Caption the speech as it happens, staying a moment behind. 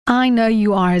I know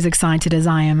you are as excited as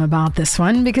I am about this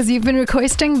one because you've been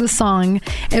requesting the song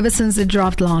ever since it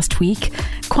dropped last week,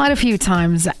 quite a few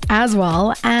times as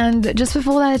well. And just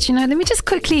before that, let me just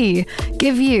quickly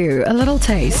give you a little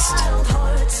taste.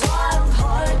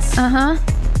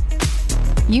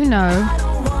 You know.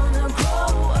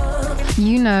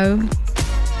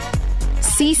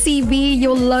 CCV,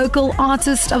 your local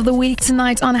artist of the week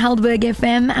tonight on Heldberg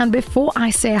FM. And before I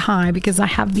say hi, because I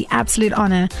have the absolute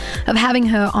honor of having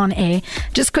her on air,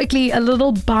 just quickly a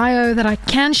little bio that I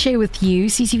can share with you.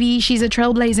 CCV, she's a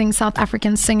trailblazing South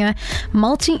African singer,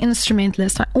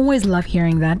 multi-instrumentalist. I always love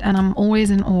hearing that, and I'm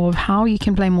always in awe of how you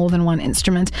can play more than one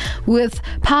instrument with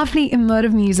powerfully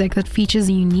emotive music that features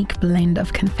a unique blend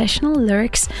of confessional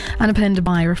lyrics underpinned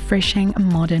by a refreshing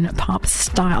modern pop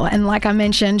style. And like I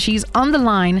mentioned, she's on the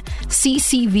line.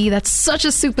 CCV, that's such a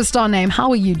superstar name. How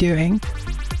are you doing?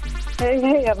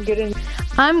 Hey, I'm good.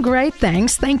 I'm great,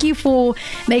 thanks. Thank you for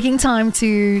making time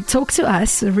to talk to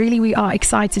us. Really, we are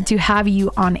excited to have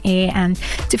you on air and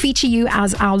to feature you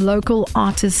as our local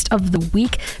artist of the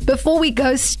week. Before we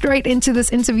go straight into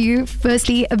this interview,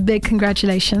 firstly, a big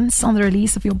congratulations on the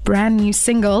release of your brand new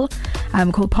single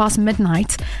called Past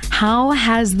Midnight. How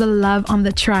has the love on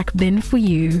the track been for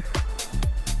you?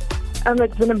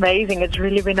 It's been amazing. It's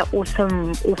really been an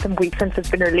awesome week since it's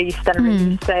been released. And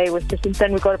release day was just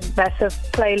insane. We got massive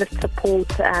playlist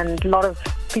support and a lot of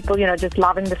people, just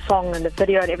loving the song and the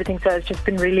video and everything. So it's just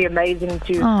been really amazing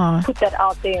to put that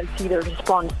out there and see the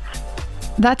response.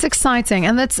 That's exciting,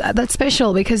 and that's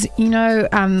special because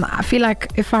I feel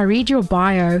like if I read your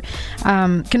bio,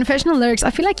 confessional lyrics,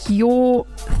 I feel like your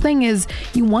thing is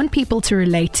you want people to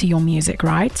relate to your music,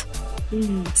 right?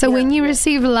 So when you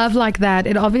receive love like that,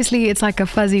 it's like a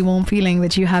fuzzy, warm feeling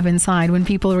that you have inside when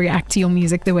people react to your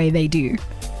music the way they do.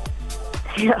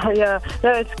 Yeah.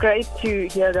 No, it's great to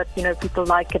hear that, people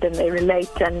like it and they relate,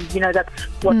 and, that's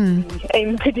what we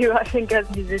aim to do, I think, as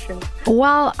musicians.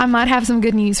 Well, I might have some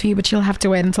good news for you, but you'll have to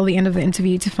wait until the end of the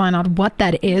interview to find out what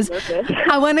that is. Okay.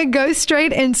 I want to go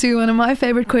straight into one of my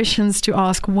favorite questions to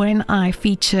ask when I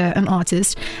feature an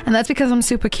artist, and that's because I'm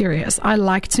super curious. I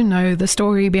like to know the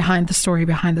story behind the story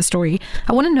behind the story.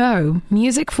 I want to know,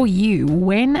 music for you,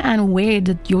 when and where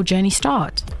did your journey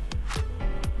start?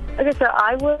 Okay, so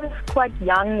I was quite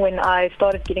young when I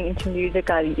started getting into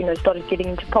music. I, started getting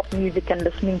into pop music and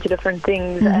listening to different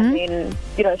things, and then,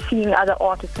 seeing other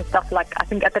artists and stuff. Like, I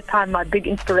think at the time my big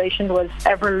inspiration was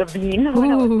Avril Lavigne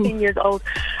when I was 10 years old.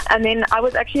 And then I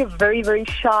was actually a very, very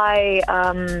shy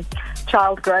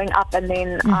child growing up, and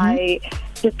then I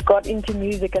just got into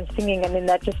music and singing, and then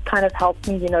that just kind of helped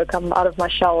me, come out of my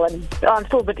shell. And I'm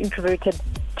still a bit introverted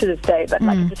to this day, but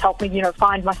it just helped me,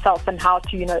 find myself and how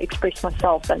to, express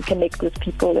myself and connect with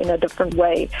people in a different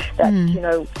way that,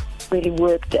 really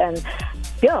worked. And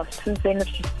since then it's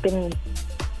just been,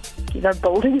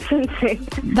 building since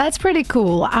then. That's pretty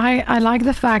cool. I like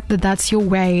the fact that that's your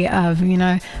way of,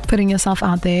 putting yourself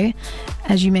out there.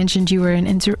 As you mentioned, you were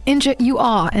you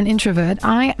are an introvert.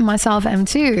 I myself am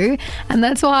too, and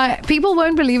that's why people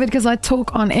won't believe it because I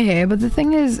talk on air. But the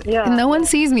thing is, no one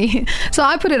sees me, so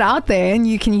I put it out there, and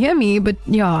you can hear me. But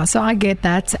so I get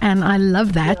that, and I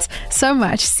love that so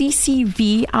much.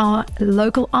 CCV, our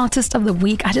local artist of the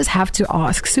week. I just have to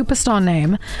ask, superstar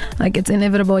name, like it's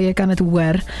inevitable. You kan het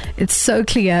hoor. It's so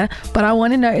clear, but I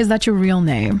want to know: is that your real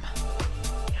name?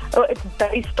 Oh, it's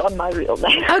based on my real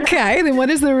name. Okay, then what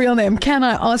is the real name? Can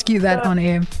I ask you that on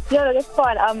air? Yeah, that's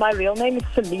fine. My real name is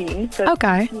Celine. So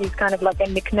okay. It's kind of like a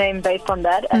nickname based on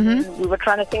that. And then we were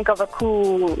trying to think of a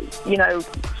cool,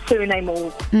 surname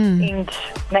or end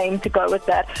name to go with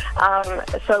that.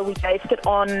 So we based it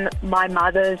on my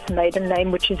mother's maiden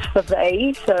name, which is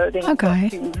Fave. So then we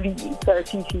got to V, so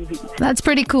CCV. That's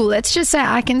pretty cool. Let's just say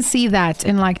I can see that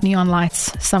in like neon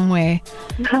lights somewhere.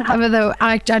 Although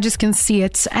I just can see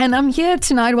it. And I'm here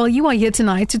tonight, you are here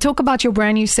tonight to talk about your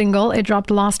brand new single. It dropped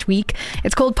last week.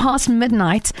 It's called Past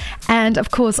Midnight. And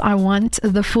of course, I want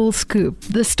the full scoop,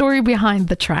 the story behind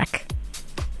the track.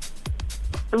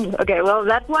 Okay, well,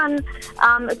 that one,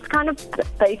 it's kind of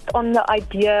based on the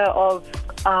idea of,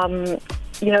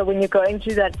 when you're going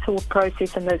through that thought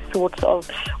process and those thoughts of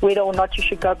whether or not you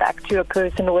should go back to a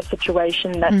person or a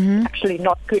situation that's actually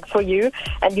not good for you,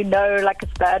 and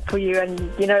it's bad for you, and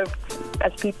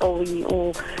as people we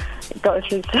all go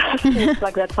through things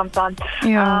like that sometimes.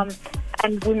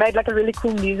 and we made like a really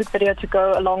cool music video to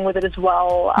go along with it as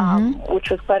well, which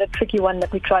was quite a tricky one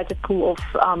that we tried to pull off,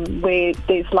 where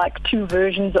there's like two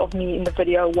versions of me in the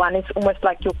video. One is almost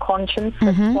like your conscience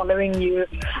that's following you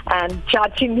and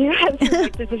judging you as you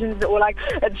make decisions, or like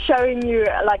it's showing you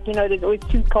like, you know, there's always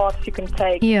two paths you can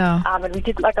take. Yeah. And we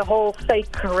did like a whole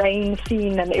fake rain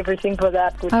scene and everything for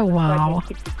that. Oh, wow.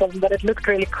 But it looked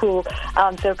really cool.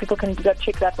 So people can go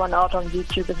check that one out on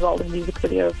YouTube as well, the music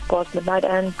video of Past Midnight.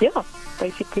 And yeah,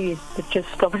 basically the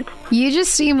gist of it. You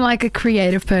just seem like a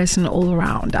creative person all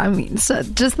around. I mean, so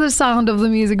just the sound of the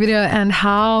music video and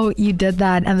how you did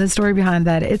that and the story behind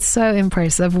that, it's so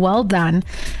impressive. Well done.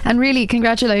 And really,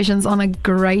 congratulations on a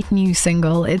great new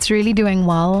single. It's really doing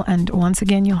well. And once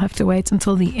again, you'll have to wait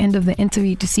until the end of the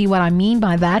interview to see what I mean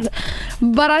by that.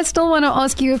 But I still want to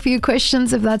ask you a few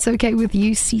questions, if that's okay with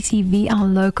you, CCV, our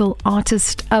local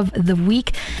artist of the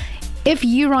week. If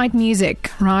you write music,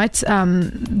 right,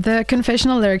 the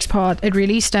confessional lyrics part, it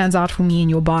really stands out for me in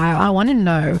your bio. I want to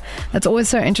know, that's always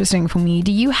so interesting for me.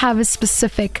 Do you have a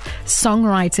specific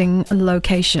songwriting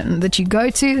location that you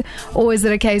go to? Or is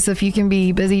it a case of you can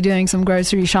be busy doing some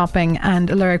grocery shopping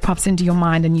and a lyric pops into your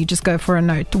mind and you just go for a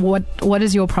note? What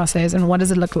is your process and what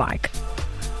does it look like?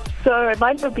 So it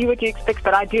might not be what you expect,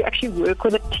 but I do actually work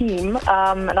with a team,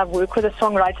 and I work with a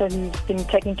songwriter who's been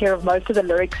taking care of most of the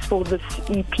lyrics for this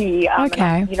EP. Okay. And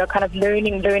I'm, you know, kind of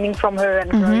learning from her and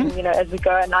growing, you know, as we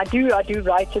go. And I do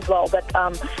write as well, but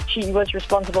she was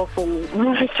responsible for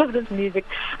most of this music.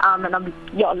 And I'm,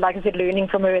 yeah, like I said, learning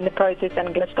from her in the process, and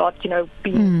I'm going to start, you know,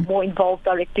 being more involved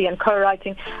directly and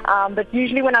co-writing. But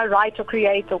usually when I write or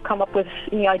create or come up with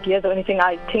any ideas or anything,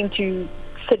 I tend to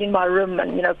sit in my room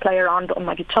and, you know, play around on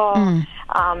my guitar,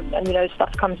 and, you know,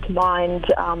 stuff comes to mind.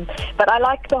 But I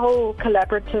like the whole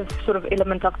collaborative sort of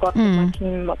element I've got with my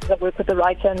team. I work with the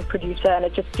writer and producer, and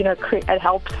it just, you know, it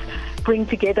helps bring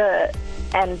together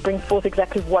and bring forth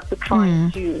exactly what we're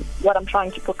trying to, what I'm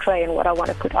trying to portray and what I want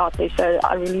to put out there. So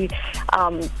I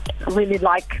really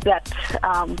like that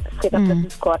setup that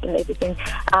we've got and everything.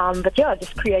 But yeah,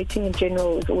 just creating in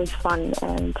general is always fun,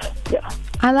 and yeah.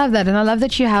 I love that, and I love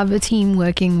that you have a team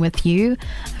working with you.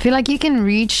 I feel like you can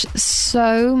reach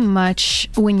so much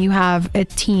when you have a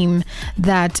team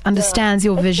that understands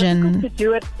your vision. To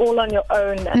do it all on your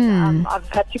own, and I've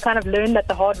had to kind of learn that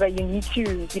the hard way. You need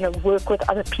to, you know, work with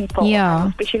other people. Yeah.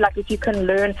 Especially like if you can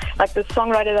learn, like the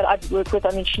songwriter that I've worked with.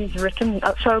 I mean, she's written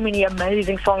so many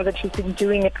amazing songs, and she's been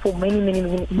doing it for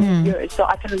many years. So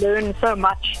I can learn so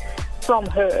much from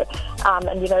her,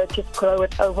 and, you know, just grow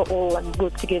it overall and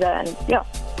work together, and yeah.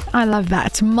 I love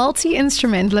that.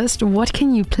 Multi-instrumentalist, what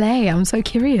can you play? I'm so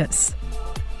curious.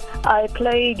 I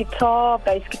play guitar,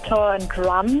 bass guitar, and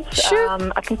drums.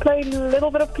 Sure. I can play a little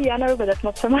bit of piano, but that's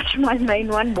not so much my main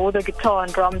one, more the guitar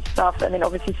and drum stuff, and then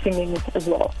obviously singing as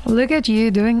well. Look at you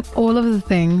doing all of the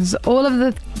things.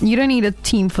 You don't need a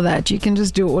team for that. You can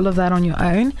just do all of that on your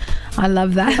own. I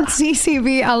love that.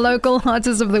 CCV, our local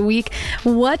artist of the week.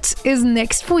 What is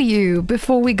next for you?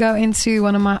 Before we go into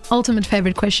one of my ultimate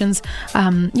favorite questions,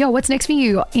 what's next for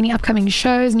you? Any upcoming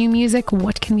shows, new music?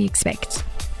 What can we expect?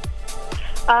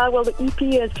 Well, the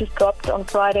EP has just dropped on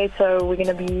Friday, so we're going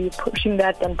to be pushing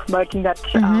that and promoting that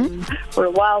for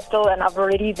a while still. And I've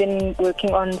already been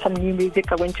working on some new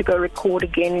music. I went to go record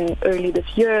again early this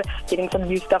year, getting some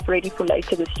new stuff ready for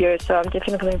later this year. So I'm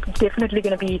definitely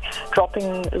going to be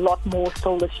dropping a lot more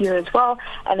still this year as well.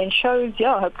 And then shows,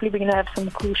 hopefully we're going to have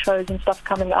some cool shows and stuff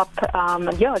coming up.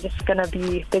 Just going to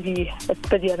be as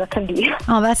busy as I can be.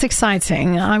 Oh, that's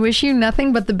exciting. I wish you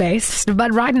nothing but the best.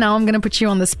 But right now I'm going to put you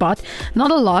on the spot. Not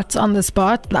a lot on the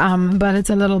spot, but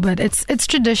it's a little bit. It's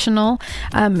traditional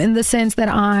in the sense that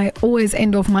I always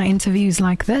end off my interviews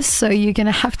like this. So you're going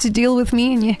to have to deal with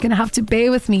me and you're going to have to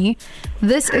bear with me.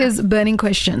 This is burning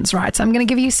questions, right? So I'm going to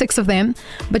give you 6 of them,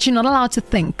 but you're not allowed to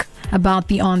think about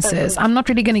the answers. I'm not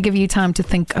really going to give you time to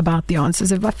think about the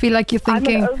answers. If I feel like you're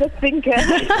thinking... I'm an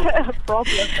overthinker.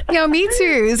 Problem. Yeah, me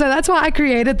too. So that's why I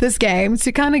created this game,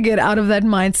 to kind of get out of that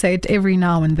mindset every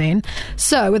now and then.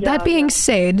 So with that being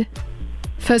said,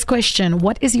 first question,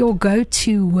 what is your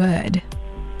go-to word?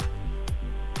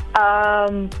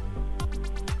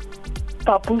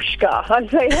 Babushka. I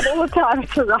say that all the time.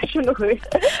 It's a Russian word.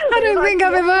 I don't think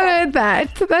I've ever heard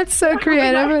that. That's so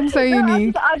creative and so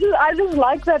unique. I just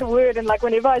like that word, and like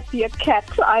whenever I see a cat,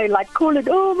 I like call it,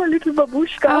 oh, my little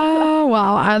babushka. Oh,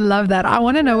 wow. I love that. I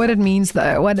want to know what it means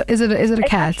though. What is it? Is it a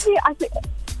cat?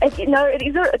 Actually,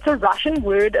 it's a Russian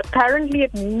word. Apparently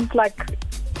it means like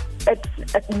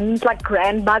it means like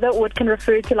grandmother, or it can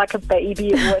refer to like a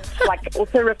baby, or it's like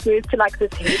also refers to like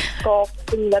this headscarf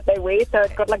thing that they wear. So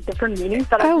it's got like different meanings.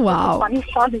 But Oh, wow. It's a funny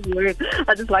sounding word.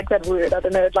 I just like that word. I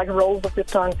don't know. It like rolls off your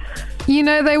tongue. You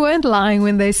know, they weren't lying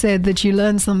when they said that you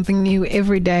learn something new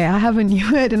every day. I have a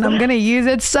new word and I'm going to use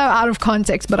it so out of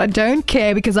context, but I don't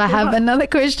care because I have another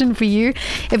question for you.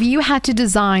 If you had to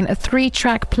design a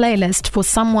 3-track playlist for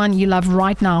someone you love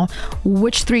right now,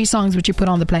 which 3 songs would you put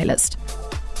on the playlist?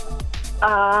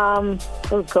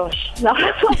 Oh gosh.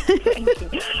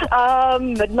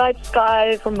 Midnight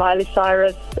Sky from Miley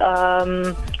Cyrus.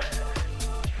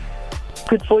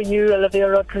 Good For You, Olivia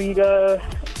Rodrigo,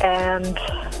 and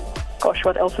gosh,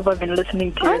 what else have I been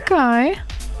listening to? Okay.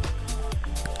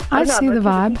 I see the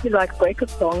vibe. Like breakup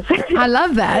songs. I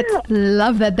love that.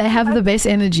 Love that. They have the best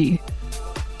energy.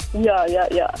 Yeah.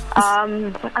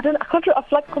 I feel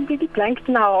like completely blanked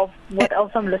now of what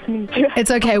else I'm listening to.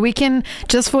 It's okay. We can,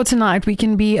 just for tonight, we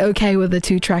can be okay with a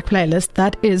 2-track playlist.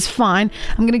 That is fine.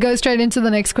 I'm going to go straight into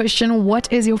the next question.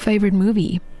 What is your favorite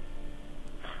movie?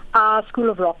 School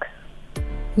of Rock.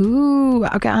 Ooh,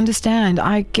 okay, I understand.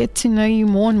 I get to know you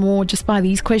more and more just by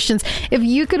these questions. If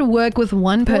you could work with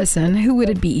one person, who would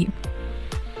it be?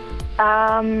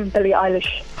 Billie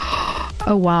Eilish.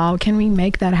 Oh, wow. Can we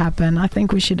make that happen? I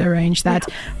think we should arrange that.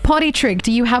 Party trick.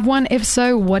 Do you have one? If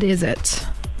so, what is it?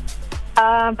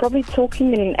 Probably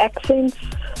talking in an accent.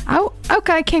 Oh,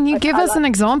 okay. Can you give us an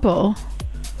example?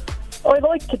 I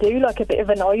like to do like a bit of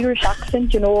an Irish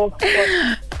accent, you know.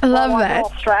 I love I'm that.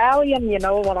 Australian, you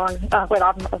know, when I'm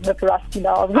a bit rusty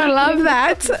now. I love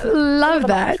that. Love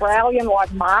that. Australian,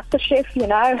 like MasterChef, you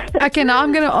know. Okay, now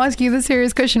I'm going to ask you the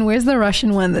serious question. Where's the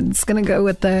Russian one that's going to go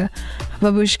with the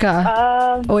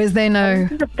babushka? Or is there no? I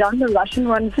think I've done the Russian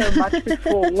one so much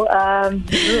before.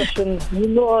 Russian, you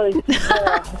know.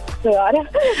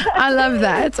 I love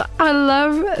that. I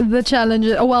love the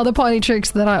challenges. Oh, well, the party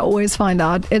tricks that I always find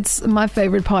out. It's my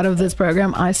favorite part of this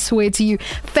program. I swear to you.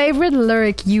 Favorite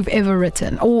lyric you've ever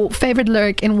written, or favorite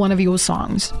lyric in one of your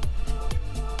songs?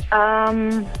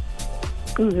 That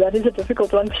is a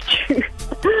difficult one to choose.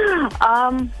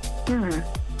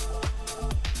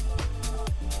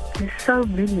 There's so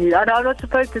many. I'm not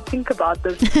supposed to think about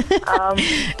this.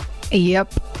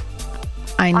 Yep.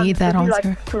 I need that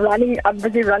answer. I'm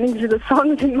busy running through the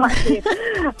songs in my head.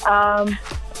 I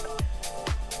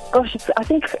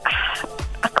think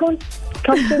I can't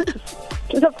come to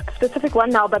a specific one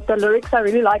now, but the lyrics I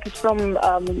really like is from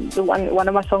one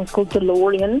of my songs called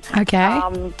DeLorean. Okay.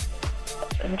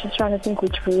 I'm just trying to think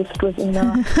which verse it was in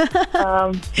now.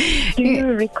 Do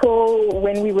you recall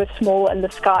when we were small and the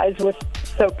skies were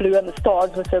so blue and the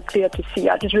stars were so clear to see?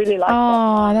 I just really like that.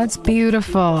 Oh, that's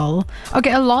beautiful.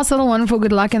 Okay, a last little one for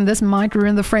good luck, and this might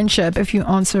ruin the friendship if you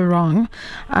answer wrong.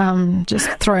 Just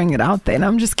throwing it out there. No,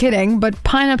 I'm just kidding. But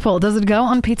pineapple, does it go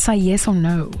on pizza, yes or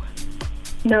no?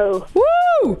 No.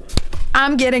 Woo!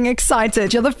 I'm getting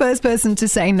excited. You're the first person to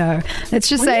say no. Let's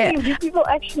just say do people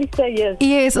actually say yes?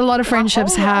 Yes, a lot of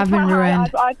friendships have been ruined.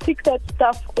 I pick that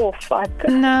stuff off.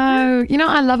 No, you know,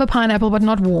 I love a pineapple, but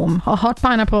not warm. A hot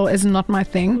pineapple is not my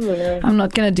thing. I'm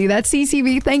not going to do that.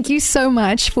 CCV, thank you so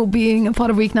much for being a part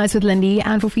of Weeknights with Lindy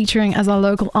and for featuring as our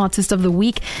local artist of the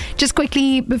week. Just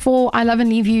quickly, before I love and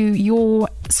leave you, your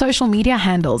social media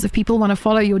handles. If people want to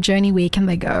follow your journey, where can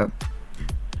they go?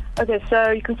 Okay,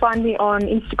 so you can find me on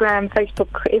Instagram,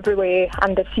 Facebook, everywhere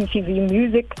under CCV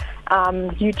Music.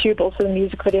 YouTube, also the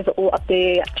music videos are all up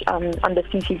there under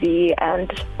CCV,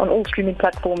 and on all streaming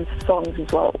platforms, songs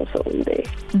as well, also all there.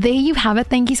 There you have it.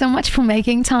 Thank you so much for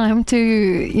making time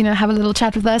to, have a little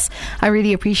chat with us. I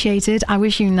really appreciate it. I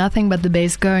wish you nothing but the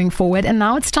best going forward. And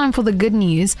now it's time for the good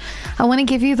news. I want to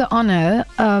give you the honor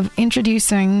of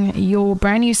introducing your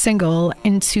brand new single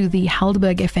into the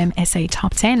Helderberg FM SA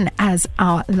Top 10 as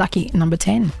our lucky number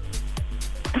 10.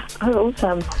 Oh,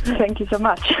 awesome. Thank you so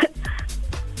much.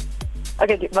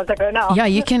 Okay, must I go now? Yeah,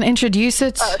 you can introduce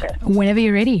it whenever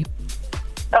you're ready.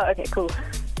 Oh, okay, cool.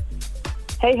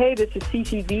 Hey, this is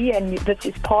CCV, and this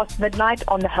is Past Midnight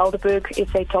on the Helderberg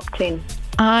SA Top 10.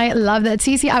 I love that,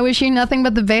 Cece. I wish you nothing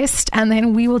but the best, and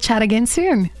then we will chat again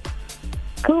soon.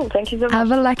 Cool, thank you so much.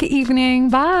 Have a lucky evening.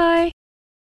 Bye.